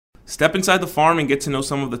Step inside the farm and get to know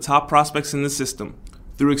some of the top prospects in the system.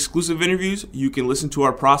 Through exclusive interviews, you can listen to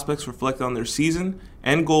our prospects reflect on their season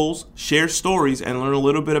and goals, share stories, and learn a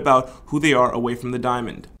little bit about who they are away from the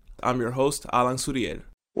diamond. I'm your host, Alan Suriel.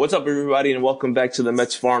 What's up, everybody, and welcome back to the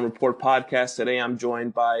Mets Farm Report podcast. Today, I'm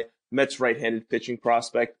joined by Mets right-handed pitching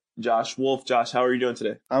prospect, Josh Wolf. Josh, how are you doing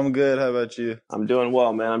today? I'm good. How about you? I'm doing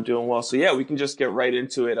well, man. I'm doing well. So, yeah, we can just get right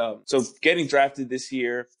into it. So getting drafted this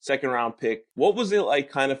year, second-round pick, what was it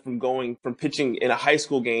like kind of from going from pitching in a high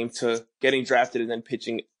school game to getting drafted and then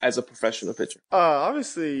pitching as a professional pitcher?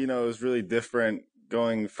 Obviously, it was really different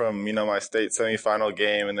going from, my state semifinal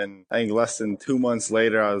game, and then I think less than 2 months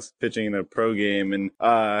later, I was pitching in a pro game, and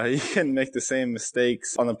you can make the same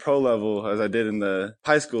mistakes on the pro level as I did in the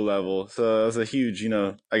high school level. So it was a huge,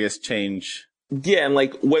 change. Yeah, and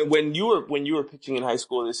like when you were pitching in high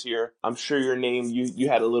school this year, I'm sure your name you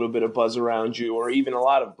had a little bit of buzz around you, or even a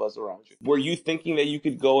lot of buzz around you. Were you thinking that you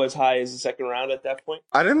could go as high as the second round at that point?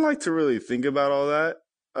 I didn't like to really think about all that.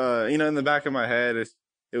 In the back of my head,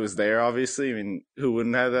 it was there, obviously. I mean, who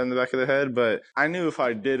wouldn't have that in the back of their head? But I knew if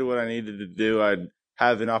I did what I needed to do, I'd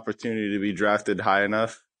have an opportunity to be drafted high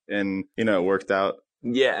enough. And, it worked out.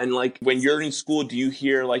 Yeah, and like when you're in school, do you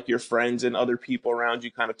hear like your friends and other people around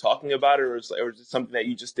you kind of talking about it, or is it something that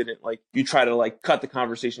you just didn't like? You try to like cut the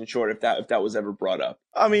conversation short if that was ever brought up.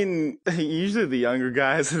 I mean, usually the younger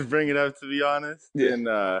guys would bring it up, to be honest. Yeah.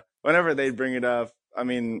 And whenever they'd bring it up, I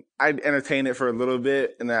mean, I'd entertain it for a little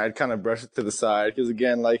bit, and then I'd kind of brush it to the side because,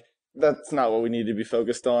 again, like, that's not what we need to be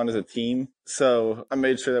focused on as a team. So I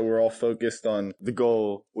made sure that we're all focused on the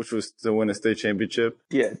goal, which was to win a state championship.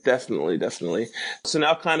 Yeah, definitely. So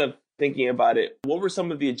now kind of thinking about it, what were some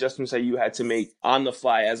of the adjustments that you had to make on the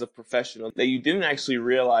fly as a professional that you didn't actually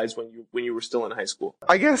realize when you were still in high school?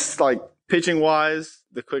 I guess, like, pitching-wise,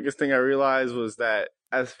 the quickest thing I realized was that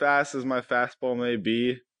as fast as my fastball may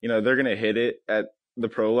be, they're going to hit it at the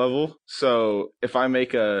pro level. So if I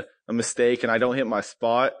make a mistake and I don't hit my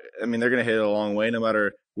spot, I mean, they're going to hit it a long way no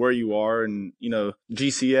matter where you are. And,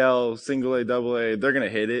 GCL, single A, double A, they're going to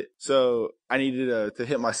hit it. So I needed to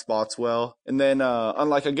hit my spots well. And then,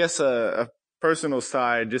 unlike, I guess, a personal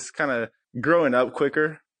side, just kind of growing up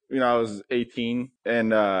quicker. I was 18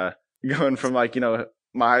 and, going from like,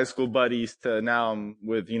 my high school buddies to now I'm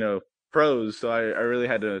with, pros. So I really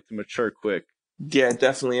had to mature quick. Yeah,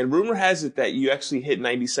 definitely. And rumor has it that you actually hit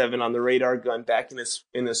 97 on the radar gun back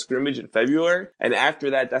in a scrimmage in February. And after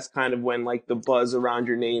that, that's kind of when like the buzz around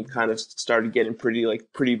your name kind of started getting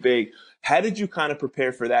pretty big. How did you kind of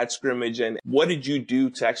prepare for that scrimmage, and what did you do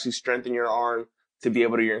to actually strengthen your arm to be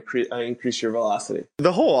able to increase your velocity?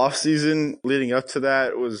 The whole off season leading up to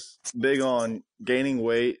that was big on gaining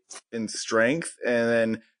weight and strength, and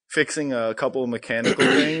then fixing a couple of mechanical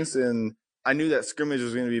things. And I knew that scrimmage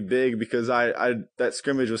was going to be big because that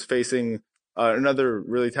scrimmage was facing another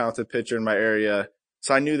really talented pitcher in my area.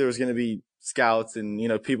 So I knew there was going to be scouts and,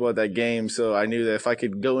 people at that game. So I knew that if I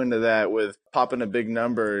could go into that with popping a big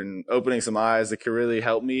number and opening some eyes, it could really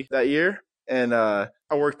help me that year. And I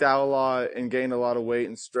worked out a lot and gained a lot of weight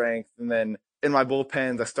and strength. And then in my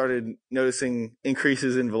bullpens, I started noticing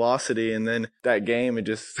increases in velocity. And then that game, it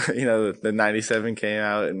just, the 97 came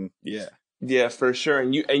out, and yeah. Yeah, for sure.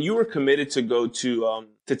 And you were committed to go to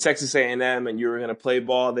Texas A&M, and you were going to play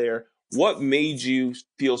ball there. What made you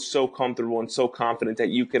feel so comfortable and so confident that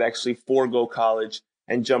you could actually forego college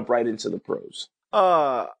and jump right into the pros?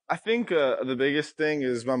 I think the biggest thing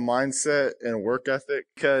is my mindset and work ethic,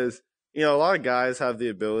 because a lot of guys have the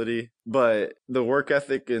ability, but the work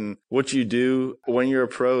ethic and what you do when you're a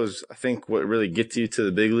pro is, I think, what really gets you to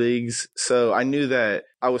the big leagues. So I knew that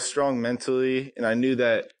I was strong mentally, and I knew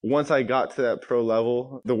that once I got to that pro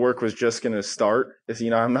level, the work was just going to start.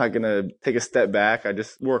 I'm not going to take a step back. I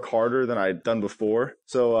just work harder than I'd done before.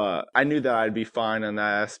 So I knew that I'd be fine on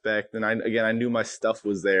that aspect. And I knew my stuff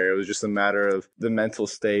was there. It was just a matter of the mental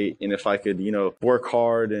state, and if I could, work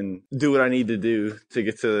hard and do what I need to do to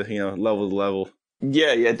get to, level to level.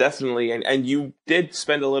 Yeah, definitely. And you did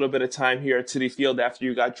spend a little bit of time here at Citi Field after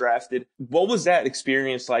you got drafted. What was that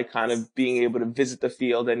experience like, kind of being able to visit the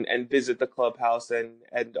field and visit the clubhouse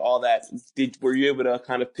and all that? Were you able to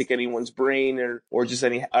kind of pick anyone's brain or just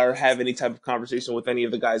have any type of conversation with any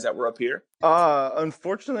of the guys that were up here?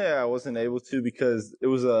 Unfortunately, I wasn't able to because it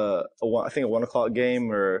was I think a 1 o'clock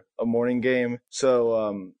game or a morning game.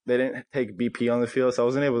 So, they didn't take BP on the field. So I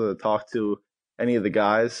wasn't able to talk to any of the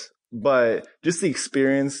guys. But just the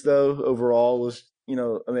experience, though, overall was,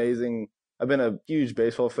 amazing. I've been a huge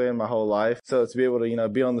baseball fan my whole life. So to be able to,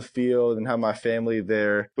 be on the field and have my family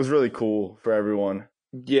there was really cool for everyone.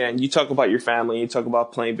 Yeah, and you talk about your family, you talk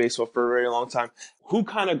about playing baseball for a very long time. Who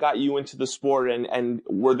kind of got you into the sport, and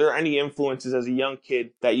were there any influences as a young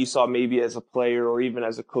kid that you saw maybe as a player or even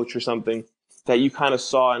as a coach or something that you kind of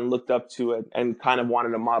saw and looked up to it and kind of wanted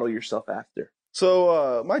to model yourself after?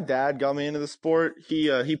 So my dad got me into the sport.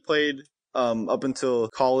 He played up until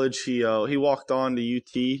college. He walked on to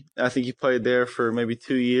UT. I think he played there for maybe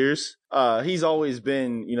 2 years. He's always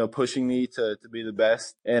been, pushing me to be the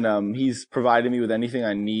best, and he's provided me with anything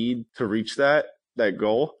I need to reach that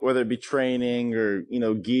goal, whether it be training or,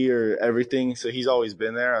 gear, everything. So he's always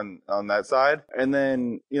been there on that side. And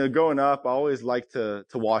then, growing up, I always liked to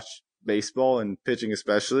watch baseball and pitching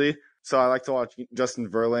especially. So I like to watch Justin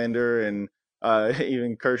Verlander and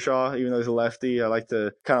even Kershaw, even though he's a lefty. I like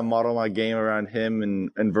to kind of model my game around him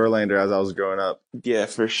and Verlander as I was growing up. Yeah,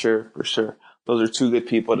 for sure. Those are two good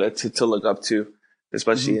people to look up to,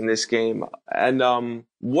 especially in this game. And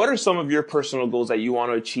what are some of your personal goals that you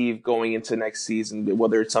want to achieve going into next season?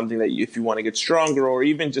 Whether it's something that if you want to get stronger, or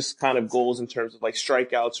even just kind of goals in terms of like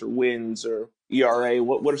strikeouts or wins or ERA.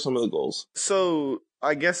 What are some of the goals? So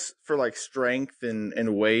I guess for like strength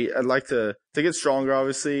and weight, I'd like to get stronger,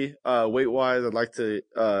 obviously. Weight wise, I'd like to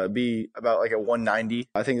be about like at 190.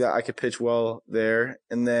 I think that I could pitch well there.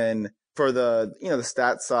 And then for the the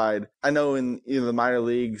stat side, I know in the minor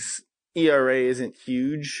leagues, ERA isn't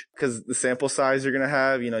huge because the sample size you're going to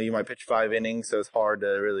have, you might pitch 5 innings. So it's hard to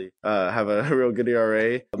really have a real good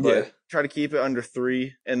ERA, but try to keep it under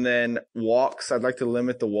 3. And then walks, I'd like to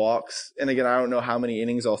limit the walks. And again, I don't know how many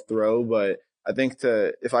innings I'll throw, but I think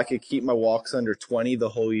if I could keep my walks under 20 the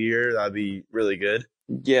whole year, that'd be really good.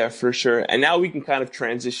 Yeah, for sure. And now we can kind of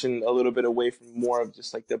transition a little bit away from more of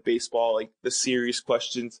just like the baseball, like the serious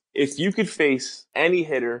questions. If you could face any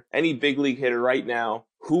hitter, any big league hitter right now,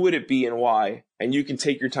 who would it be and why? And you can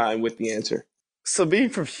take your time with the answer. So being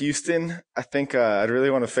from Houston, I think I'd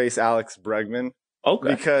really want to face Alex Bregman. Okay.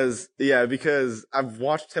 Because I've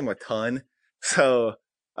watched him a ton. So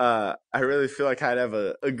I really feel like I'd have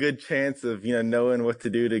a good chance of, knowing what to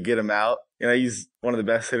do to get him out. He's one of the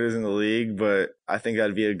best hitters in the league, but I think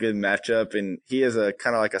that'd be a good matchup. And he has a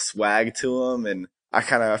kind of like a swag to him. And I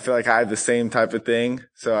feel like I have the same type of thing.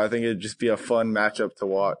 So I think it'd just be a fun matchup to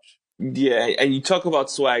watch. Yeah. And you talk about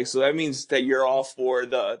swag. So that means that you're all for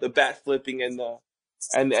the bat flipping and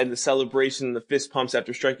the celebration, the fist pumps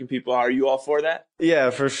after striking people. Are you all for that? Yeah,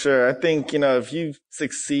 for sure. I think, if you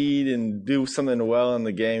succeed and do something well in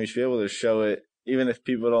the game, you should be able to show it, even if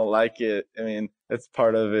people don't like it. I mean, that's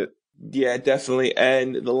part of it. Yeah, definitely.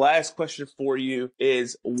 And the last question for you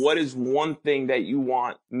is, what is one thing that you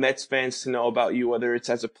want Mets fans to know about you, whether it's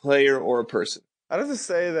as a player or a person? I'd have to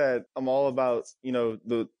say that I'm all about,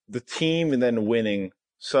 the team and then winning.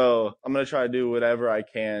 So I'm going to try to do whatever I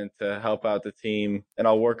can to help out the team, and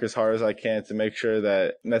I'll work as hard as I can to make sure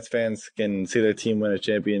that Mets fans can see their team win a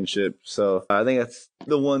championship. So I think that's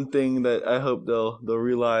the one thing that I hope they'll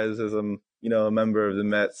realize as I'm, a member of the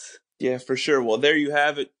Mets. Yeah, for sure. Well, there you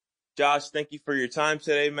have it. Josh, thank you for your time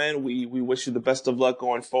today, man. We wish you the best of luck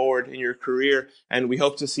going forward in your career, and we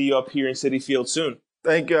hope to see you up here in Citi Field soon.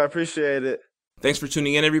 Thank you. I appreciate it. Thanks for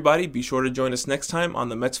tuning in, everybody. Be sure to join us next time on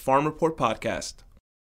the Mets Farm Report podcast.